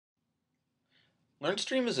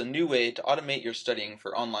LearnStream is a new way to automate your studying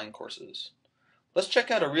for online courses. Let's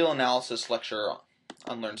check out a real analysis lecture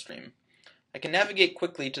on LearnStream. I can navigate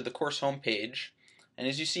quickly to the course homepage, and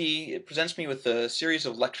as you see, it presents me with a series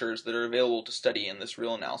of lectures that are available to study in this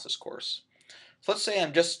real analysis course. So let's say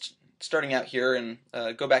I'm just starting out here and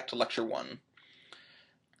go back to lecture 1.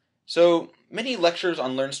 So many lectures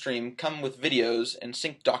on LearnStream come with videos and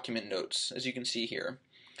synced document notes, as you can see here.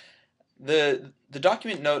 The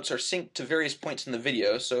document notes are synced to various points in the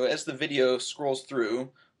video, so as the video scrolls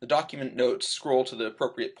through, the document notes scroll to the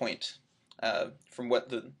appropriate point from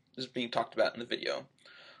what is being talked about in the video.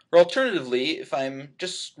 Or alternatively, if I'm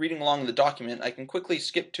just reading along the document, I can quickly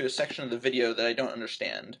skip to a section of the video that I don't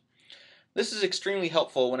understand. This is extremely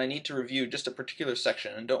helpful when I need to review just a particular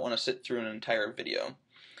section and don't want to sit through an entire video.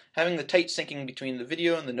 Having the tight syncing between the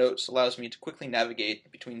video and the notes allows me to quickly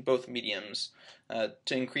navigate between both mediums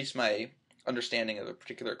to increase my understanding of a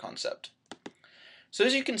particular concept. So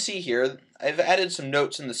as you can see here, I've added some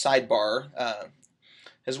notes in the sidebar,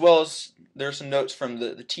 as well as there are some notes from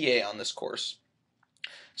the TA on this course.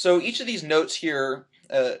 So each of these notes here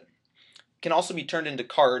can also be turned into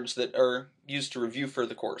cards that are used to review for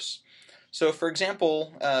the course. So for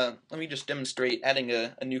example, let me just demonstrate adding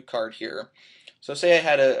a new card here. So say I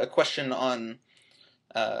had a question on,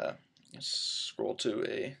 let's scroll to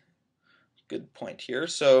a good point here.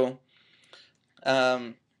 So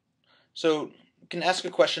you can ask a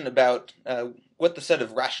question about what the set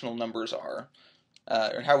of rational numbers are,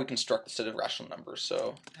 or how we construct the set of rational numbers.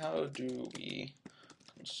 So how do we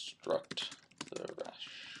construct the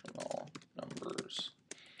rational numbers?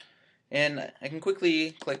 And I can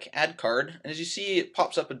quickly click Add Card, and as you see, it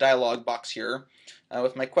pops up a dialog box here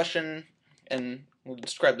with my question, and we'll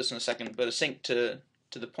describe this in a second, but a sync to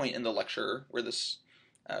the point in the lecture where this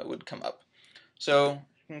would come up. So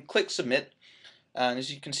you can click Submit, and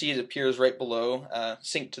as you can see, it appears right below,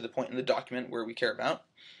 sync to the point in the document where we care about.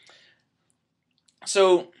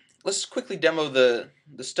 So let's quickly demo the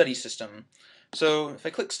study system. So if I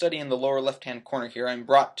click Study in the lower left-hand corner here, I'm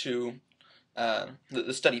brought to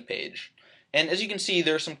the study page. And as you can see,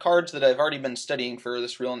 there are some cards that I've already been studying for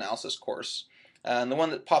this real analysis course. And the one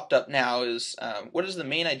that popped up now is, what is the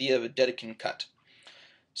main idea of a Dedekind cut?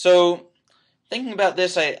 So thinking about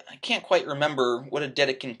this, I can't quite remember what a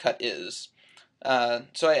Dedekind cut is.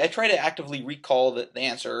 So I try to actively recall the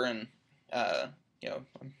answer, and I'm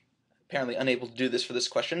apparently unable to do this for this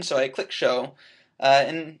question, so I click Show.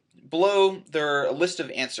 And below there are a list of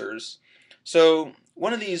answers. So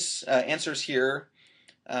one of these answers here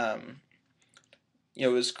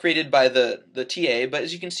was created by the TA, but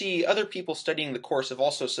as you can see, other people studying the course have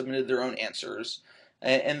also submitted their own answers,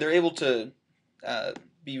 and they're able to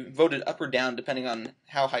be voted up or down depending on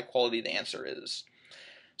how high quality the answer is.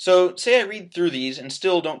 So say I read through these and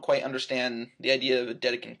still don't quite understand the idea of a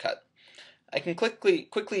Dedekind cut. I can quickly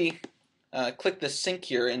click this sync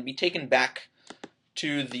here and be taken back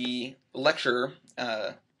to the lecture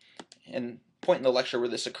and point in the lecture where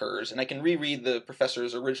this occurs, and I can reread the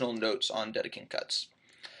professor's original notes on Dedekind cuts.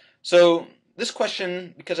 So this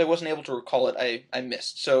question, because I wasn't able to recall it, I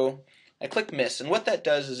missed. So I click Miss, and what that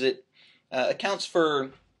does is it accounts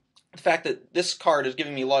for the fact that this card is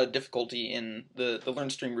giving me a lot of difficulty in the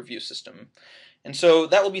LearnStream review system. And so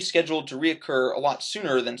that will be scheduled to reoccur a lot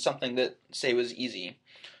sooner than something that, say, was easy.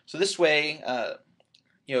 So this way,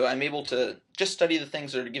 I'm able to just study the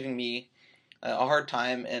things that are giving me a hard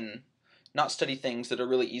time and not study things that are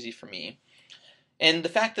really easy for me. And the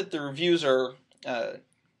fact that the reviews are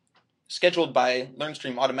scheduled by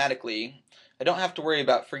LearnStream automatically, I don't have to worry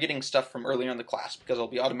about forgetting stuff from earlier in the class because I'll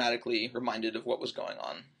be automatically reminded of what was going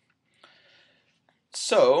on.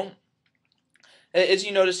 So, as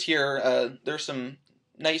you notice here, there are some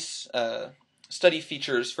nice study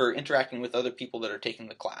features for interacting with other people that are taking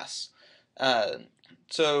the class.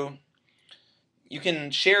 So you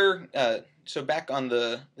can share, so back on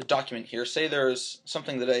the document here, say there's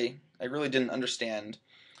something that I really didn't understand,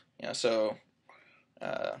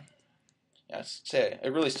 say I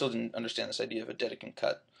really still didn't understand this idea of a Dedekind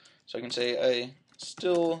cut. So I can say I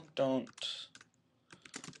still don't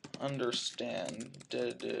understand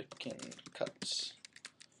Dedekind cuts.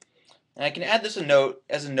 And I can add this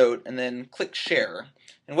as a note and then click Share.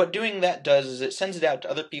 And what doing that does is it sends it out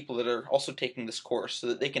to other people that are also taking this course so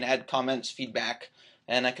that they can add comments, feedback,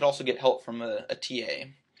 and I could also get help from a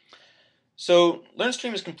TA. So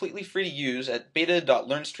LearnStream is completely free to use at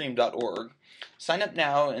beta.learnstream.org. Sign up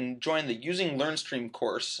now and join the Using LearnStream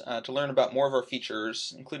course to learn about more of our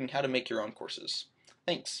features, including how to make your own courses.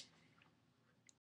 Thanks.